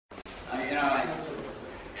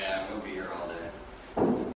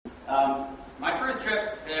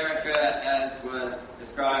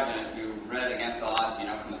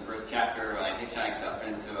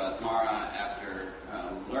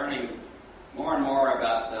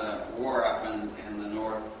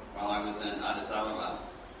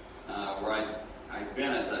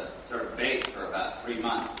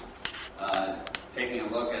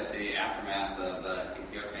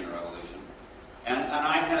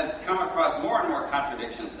across more and more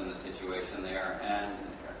contradictions in the situation there, and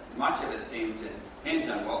much of it seemed to hinge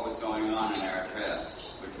on what was going on in Eritrea,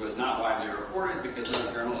 which was not widely reported because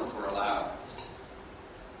no journalists were allowed.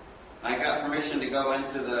 I got permission to go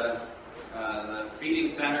into the feeding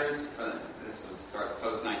centers. This was, of course,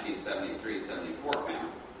 post-1973-74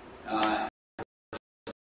 famine.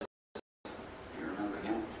 You remember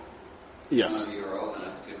him? Yes. Some of you are old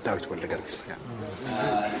enough to.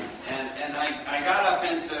 And I got up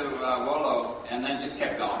into Wolo and then just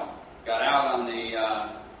kept going. Got out on the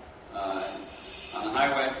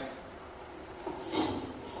highway.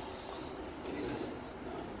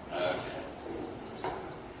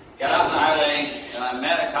 Got out on the highway,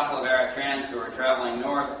 met a couple of Eritreans who were traveling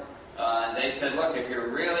north. They said, look, if you're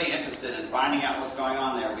really interested in finding out what's going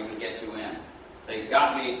on there, we can get you in. They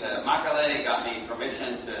got me to Makale, got me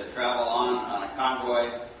permission to travel on a convoy,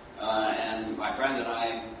 and my friend and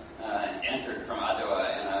I entered from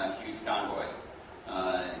Adua in a huge convoy.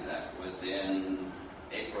 That was in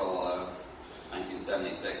April of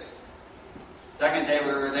 1976. Second day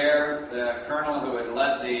we were there, the colonel who had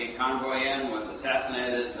led the convoy in was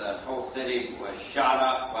assassinated. The whole city was shot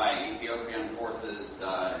up by Ethiopian forces.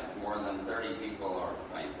 More than 30 people, or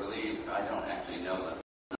I believe, I don't actually know the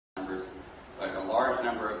numbers, but a large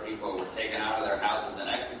number of people were taken out of their houses and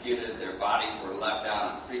executed. Their bodies were left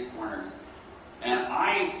out on street corners. And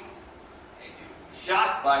I,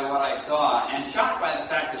 shocked by what I saw, and shocked by the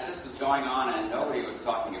fact that this was going on and nobody was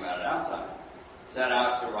talking about it outside, set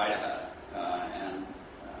out to write about it. And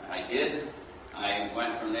I did. I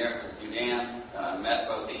went from there to Sudan, met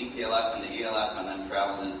both the EPLF and the ELF, and then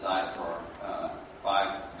traveled inside for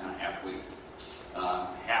 5.5 weeks,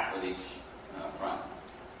 half with each front.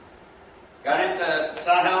 Got into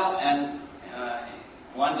Sahel, and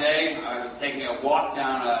one day I was taking a walk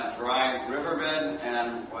down a dry riverbed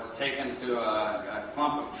and was taken to a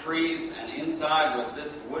clump of trees, and inside was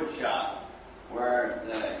this wood shop where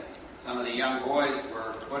some of the young boys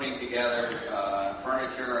were putting together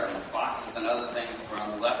furniture and boxes and other things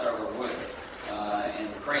from leftover wood in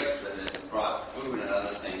crates that had brought food and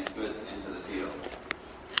other things, goods into the field.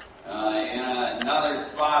 In another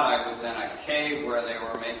spot, I was in a cave where they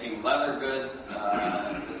were making leather goods.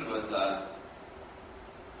 This was a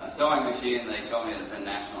sewing machine. They told me it had been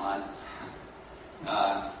nationalized.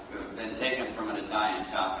 Been taken from an Italian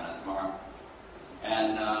shop in Asmara.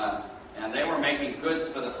 And they were making goods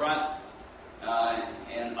for the front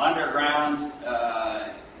in underground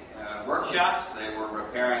workshops. They were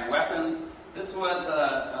repairing weapons. This was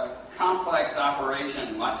a complex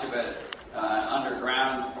operation, much of it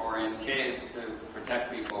underground or in caves to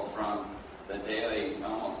protect people from the daily,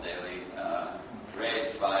 almost daily,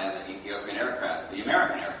 raids by the Ethiopian aircraft, the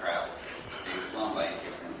American aircraft being flown by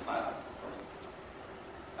Ethiopian pilots, of course.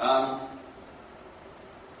 I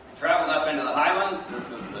traveled up into the highlands. This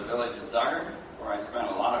was the village of Zagreb, where I spent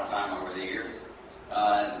a lot of time over the years.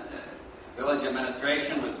 Village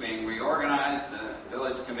administration was being reorganized. The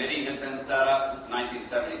village committee had been set up. This is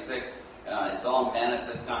 1976. It's all men at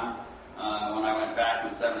this time. When I went back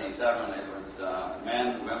in 77, it was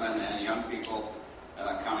men, women, and young people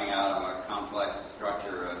coming out of a complex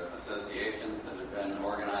structure of associations that had been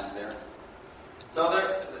organized there. So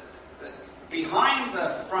behind the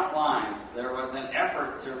front lines, there was an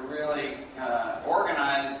effort to really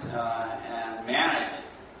organize and manage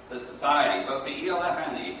the society. Both the ELF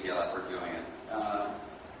and the EPLF were doing it.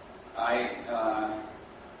 I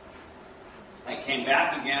came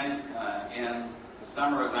back again in the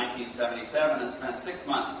summer of 1977 and spent 6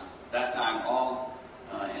 months at that time all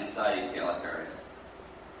inside EPLF areas.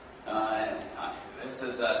 This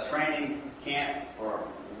is a training camp for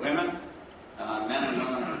women. Men and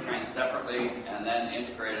women were trained separately and then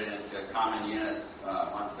integrated into common units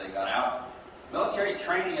once they got out. Military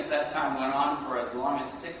training at that time went on for as long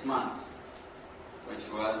as 6 months, which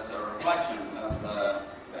was a reflection of the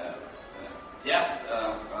depth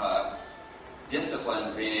of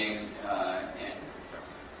discipline being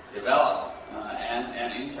developed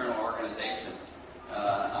and internal organization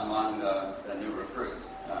among the new recruits.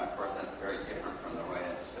 Of course, that's very different from the way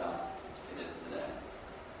it is today.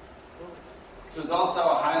 This was also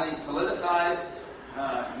a highly politicized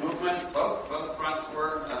movement. Both fronts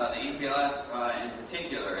were, the EPLF in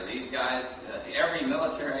particular. These guys, every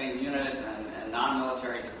military unit and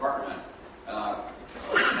non-military department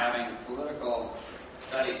was having political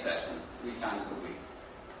study sessions 3 times a week.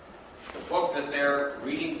 The book that they're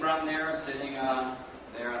reading from there, sitting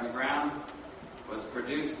there on the ground, was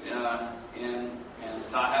produced in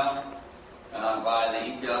Sahel. by the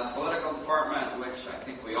EPLF's political department, which I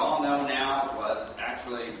think we all know now was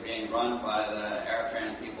actually being run by the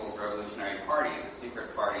Eritrean People's Revolutionary Party, the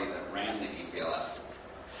secret party that ran the EPLF.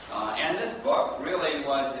 And this book really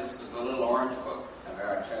was, this was the little orange book of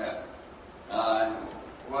Eritrea,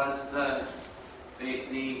 was the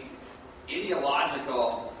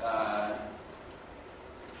ideological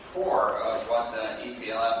core of what the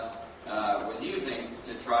EPLF was using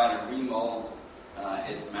to try to remold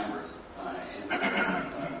its members into a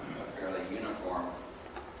fairly uniform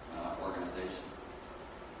organization.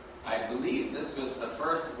 I believe this was the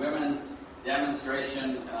first women's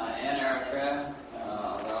demonstration in Eritrea,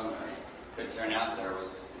 although it could turn out there were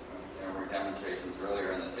demonstrations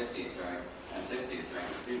earlier in the 50s and 60s during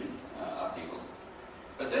the student upheavals.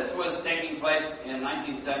 But this was taking place in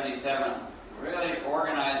 1977, really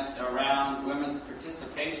organized around women's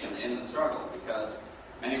participation in the struggle, because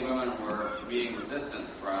many women were meeting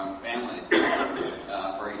resistance from families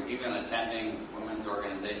for even attending women's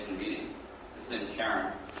organization meetings. This is in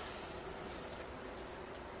Karen.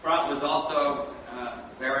 Front was also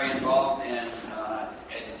very involved in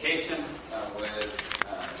education with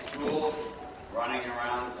schools running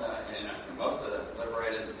around in most of the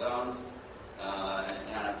liberated zones,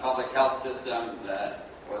 and a public health system that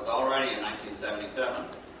was already in 1977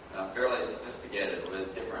 fairly sophisticated,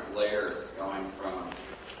 with different layers going from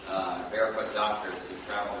barefoot doctors who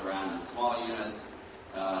traveled around in small units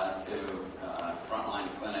to frontline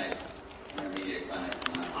clinics, intermediate clinics,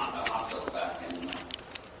 and then a hospital back in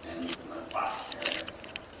the Fox area.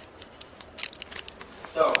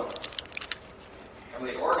 So,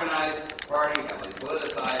 heavily organized party, heavily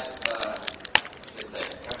politicized,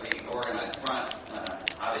 heavily organized front,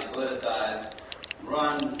 highly politicized,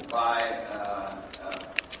 run by a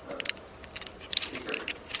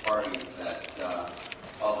secret party that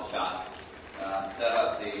called the shots. Set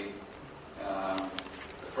up the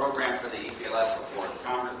program for the EPLF before its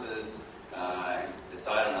congresses,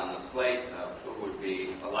 decided on the slate of who would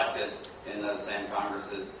be elected in those same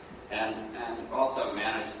congresses, and also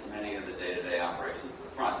managed many of the day-to-day operations of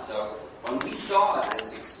the front. So when we saw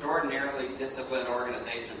this extraordinarily disciplined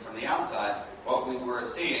organization from the outside, what we were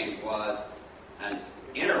seeing was an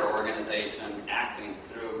inner organization acting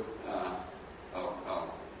through a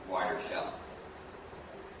wider shell.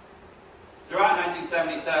 Throughout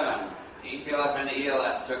 1977, the EPLF and the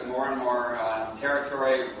ELF took more and more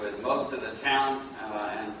territory, with most of the towns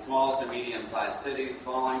and small to medium-sized cities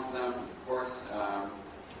following to them. Of course,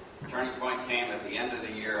 turning point came at the end of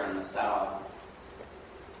the year in Massawa.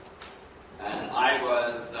 And I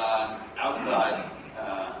was outside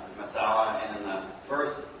Massawa in the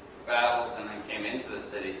first battles, and then came into the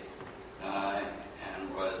city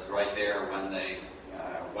and was right there when they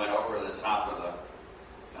went over the top of the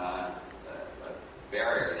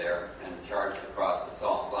barrier there and charged across the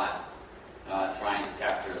Salt Flats, trying to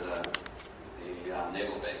capture the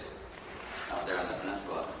naval base out there on the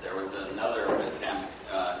peninsula. There was another attempt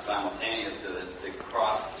simultaneous to this to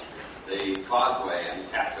cross the causeway and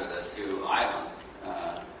capture the two islands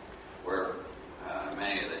where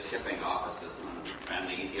many of the shipping offices and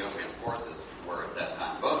the Ethiopian forces were at that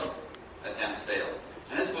time. Both attempts failed.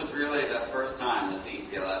 And this was really the first time that the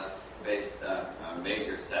EPLF faced a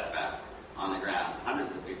major setback on the ground.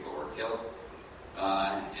 Hundreds of people were killed.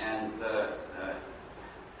 And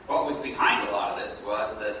what was behind a lot of this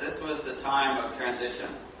was that this was the time of transition,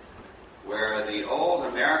 where the old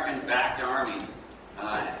American-backed army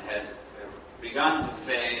had begun to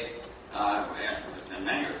fade, in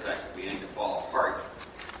many respects beginning to fall apart.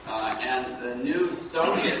 And the new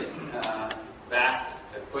Soviet-backed,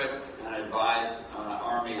 equipped, and advised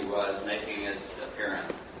army was making its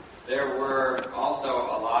appearance. There were also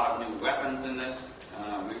a lot of new weapons in this.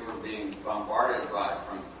 We were being bombarded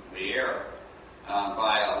from the air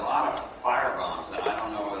by a lot of fire bombs. And I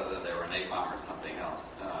don't know whether they were napalm or something else.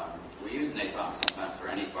 We use napalm sometimes for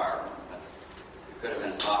any fire bomb. It could have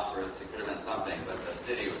been phosphorus, it could have been something, but the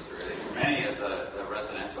city was really, many of the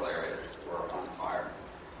residential areas were on fire.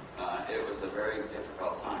 It was a very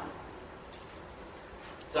difficult time.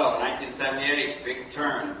 So, 1978, big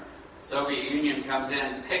turn. Soviet Union comes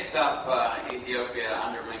in, picks up Ethiopia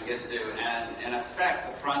under Mengistu, and in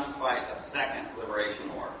effect, the fronts fight a second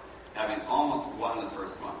liberation war, having almost won the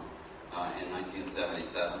first one in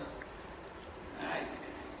 1977. I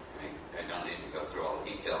don't need to go through all the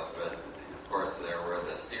details, but of course there were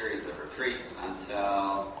the series of retreats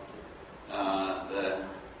until the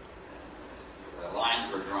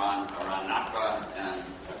lines were drawn around Nakba and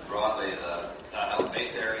broadly the Sahel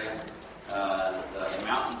base area. The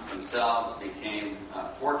mountains themselves became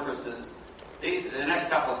fortresses. The next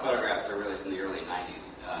couple of photographs are really from the early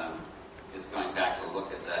 90s. just going back to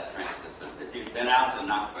look at that trench system. If you've been out to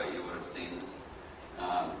Nakba, you would have seen this.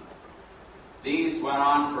 These went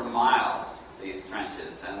on for miles, these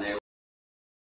trenches, and they